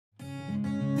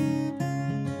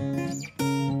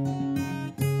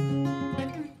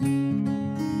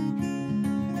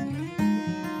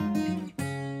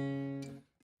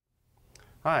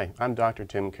Hi, I'm Dr.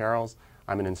 Tim Carrolls.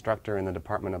 I'm an instructor in the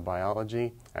Department of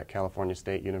Biology at California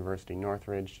State University,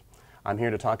 Northridge. I'm here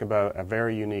to talk about a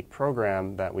very unique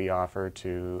program that we offer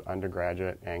to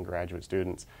undergraduate and graduate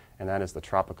students, and that is the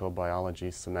Tropical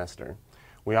Biology Semester.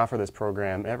 We offer this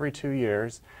program every 2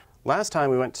 years. Last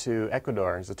time we went to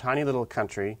Ecuador. It's a tiny little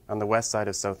country on the west side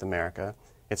of South America.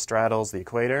 It straddles the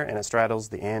equator and it straddles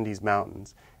the Andes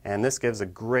Mountains. And this gives a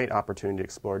great opportunity to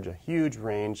explore a huge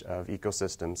range of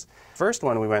ecosystems. First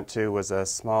one we went to was a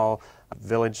small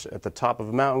village at the top of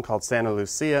a mountain called Santa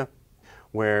Lucia,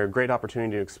 where great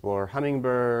opportunity to explore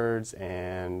hummingbirds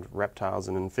and reptiles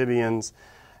and amphibians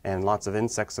and lots of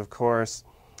insects, of course.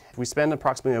 We spend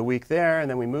approximately a week there, and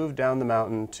then we move down the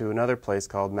mountain to another place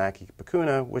called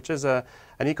Maqui-Picuna, which is an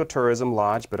ecotourism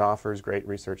lodge but offers great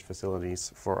research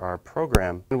facilities for our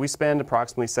program. And we spend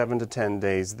approximately 7 to 10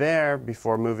 days there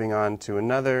before moving on to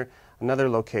another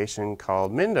location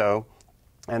called Mindo,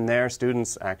 and there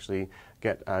students actually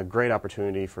get a great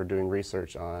opportunity for doing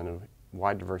research on a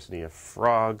wide diversity of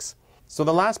frogs. So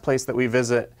the last place that we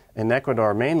visit in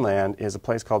Ecuador mainland is a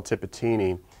place called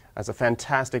Tipitini. It's a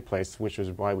fantastic place, which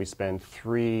is why we spend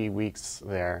 3 weeks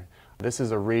there. This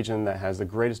is a region that has the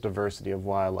greatest diversity of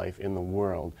wildlife in the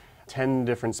world. 10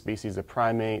 different species of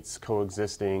primates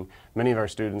coexisting. Many of our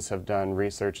students have done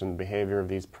research on the behavior of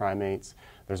these primates.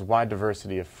 There's a wide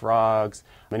diversity of frogs.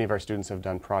 Many of our students have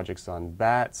done projects on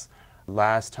bats.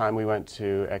 Last time we went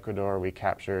to Ecuador, we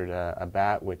captured a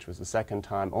bat, which was the second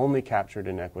time only captured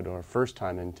in Ecuador, first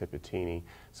time in Tipitini.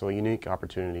 So a unique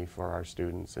opportunity for our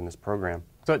students in this program.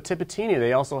 So at Tipitini,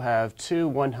 they also have 2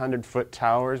 100-foot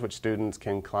towers which students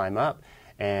can climb up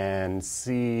and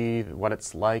see what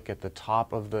it's like at the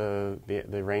top of the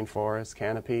rainforest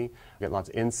canopy. You get lots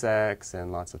of insects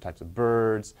and lots of types of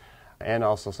birds, and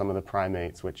also some of the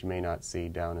primates which you may not see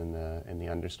down in the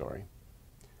understory.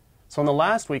 So in the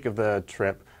last week of the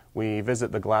trip, we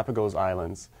visit the Galapagos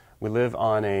Islands. We live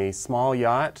on a small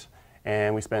yacht,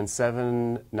 and we spend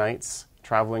 7 nights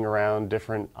traveling around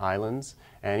different islands.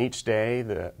 And each day,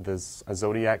 a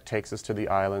Zodiac takes us to the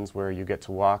islands where you get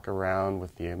to walk around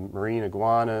with the marine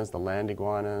iguanas, the land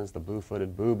iguanas, the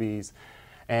blue-footed boobies.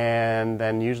 And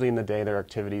then usually in the day, there are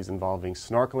activities involving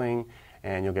snorkeling,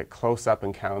 and you'll get close-up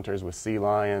encounters with sea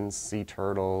lions, sea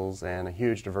turtles, and a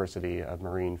huge diversity of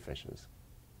marine fishes.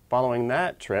 Following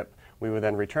that trip, we would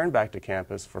then return back to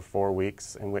campus for 4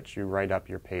 weeks in which you write up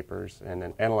your papers and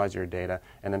then analyze your data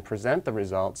and then present the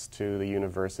results to the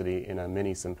university in a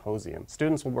mini symposium.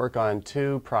 Students will work on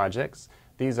 2 projects.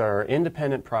 These are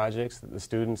independent projects that the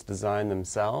students design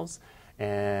themselves,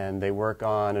 and they work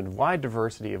on a wide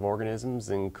diversity of organisms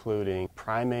including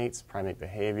primates, primate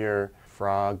behavior,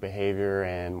 frog behavior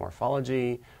and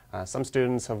morphology. Some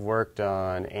students have worked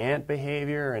on ant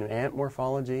behavior and ant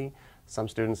morphology. Some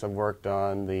students have worked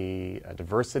on the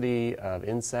diversity of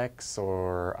insects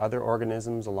or other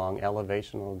organisms along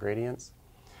elevational gradients.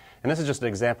 And this is just an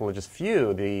example of just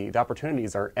few. The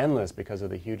opportunities are endless because of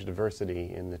the huge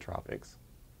diversity in the tropics.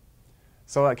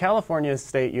 So at California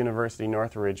State University,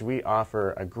 Northridge, we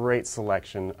offer a great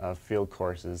selection of field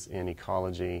courses in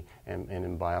ecology and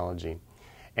in biology.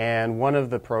 And one of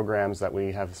the programs that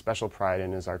we have special pride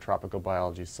in is our Tropical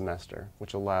Biology Semester,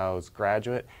 which allows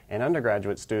graduate and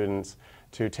undergraduate students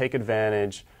to take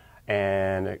advantage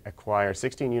and acquire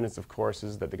 16 units of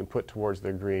courses that they can put towards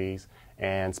their degrees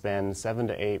and spend 7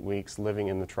 to 8 weeks living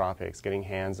in the tropics, getting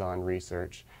hands-on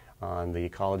research on the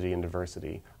ecology and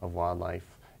diversity of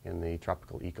wildlife in the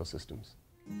tropical ecosystems.